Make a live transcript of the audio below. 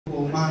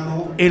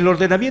El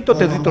ordenamiento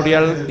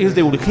territorial es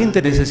de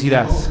urgente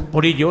necesidad.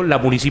 Por ello, la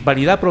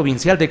Municipalidad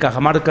Provincial de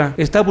Cajamarca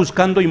está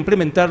buscando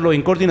implementarlo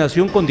en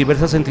coordinación con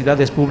diversas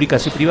entidades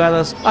públicas y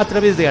privadas a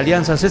través de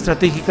alianzas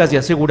estratégicas y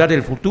asegurar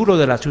el futuro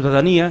de la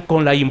ciudadanía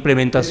con la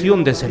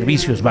implementación de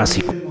servicios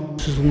básicos.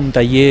 Es un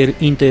taller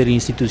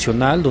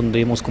interinstitucional donde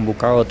hemos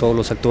convocado a todos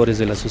los actores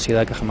de la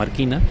sociedad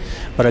cajamarquina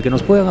para que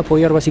nos puedan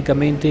apoyar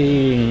básicamente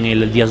en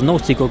el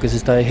diagnóstico que se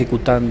está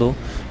ejecutando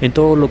en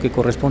todo lo que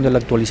corresponde a la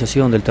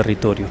actualización del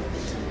territorio.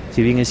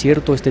 Si bien es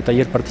cierto, este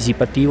taller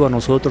participativo a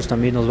nosotros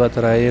también nos va a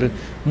traer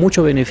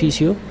mucho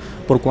beneficio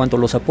por cuanto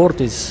los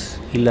aportes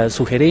y las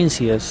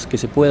sugerencias que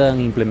se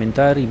puedan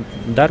implementar y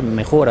dar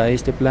mejora a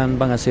este plan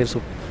van a ser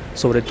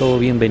sobre todo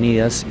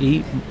bienvenidas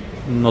y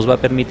nos va a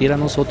permitir a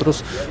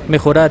nosotros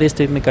mejorar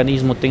este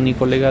mecanismo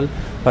técnico legal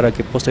para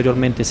que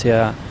posteriormente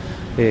sea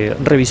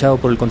revisado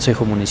por el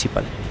Consejo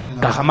Municipal.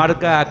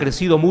 Cajamarca ha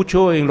crecido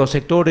mucho en los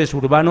sectores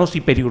urbanos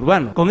y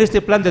periurbanos. Con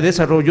este plan de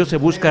desarrollo se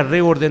busca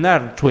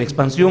reordenar su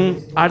expansión,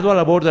 ardua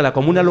labor de la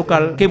comuna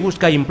local que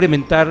busca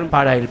implementar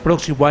para el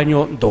próximo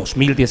año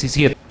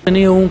 2017. Hemos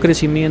tenido un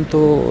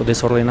crecimiento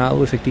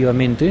desordenado,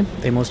 efectivamente.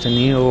 Hemos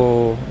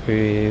tenido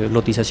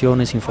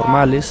lotizaciones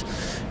informales,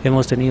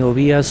 hemos tenido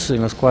vías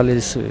en las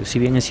cuales, si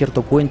bien es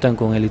cierto, cuentan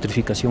con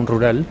electrificación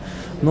rural,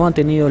 no han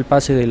tenido el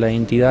pase de la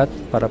entidad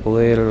para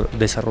poder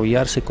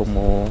desarrollarse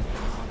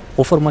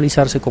o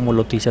formalizarse como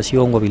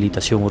lotización o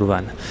habilitación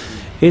urbana.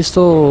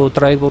 Esto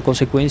trae por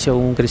consecuencia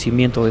un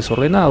crecimiento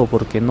desordenado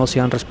porque no se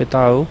han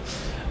respetado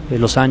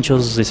los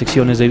anchos de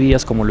secciones de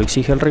vías como lo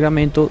exige el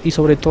reglamento y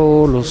sobre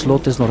todo los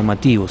lotes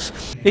normativos.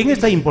 En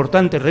esta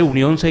importante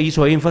reunión se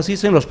hizo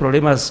énfasis en los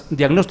problemas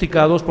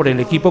diagnosticados por el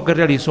equipo que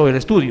realizó el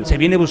estudio. Se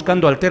viene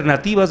buscando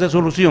alternativas de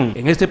solución.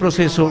 En este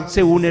proceso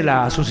se une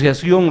la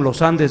asociación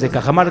Los Andes de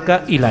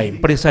Cajamarca y la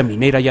empresa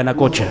minera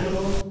Yanacocha.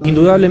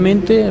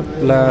 Indudablemente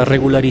la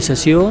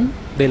regularización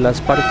de las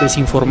partes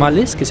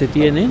informales que se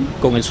tienen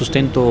con el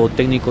sustento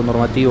técnico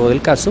normativo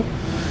del caso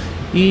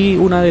y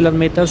una de las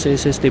metas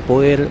es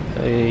poder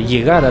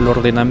llegar al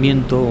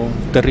ordenamiento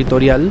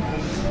territorial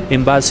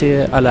en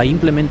base a la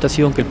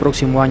implementación que el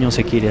próximo año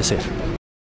se quiere hacer.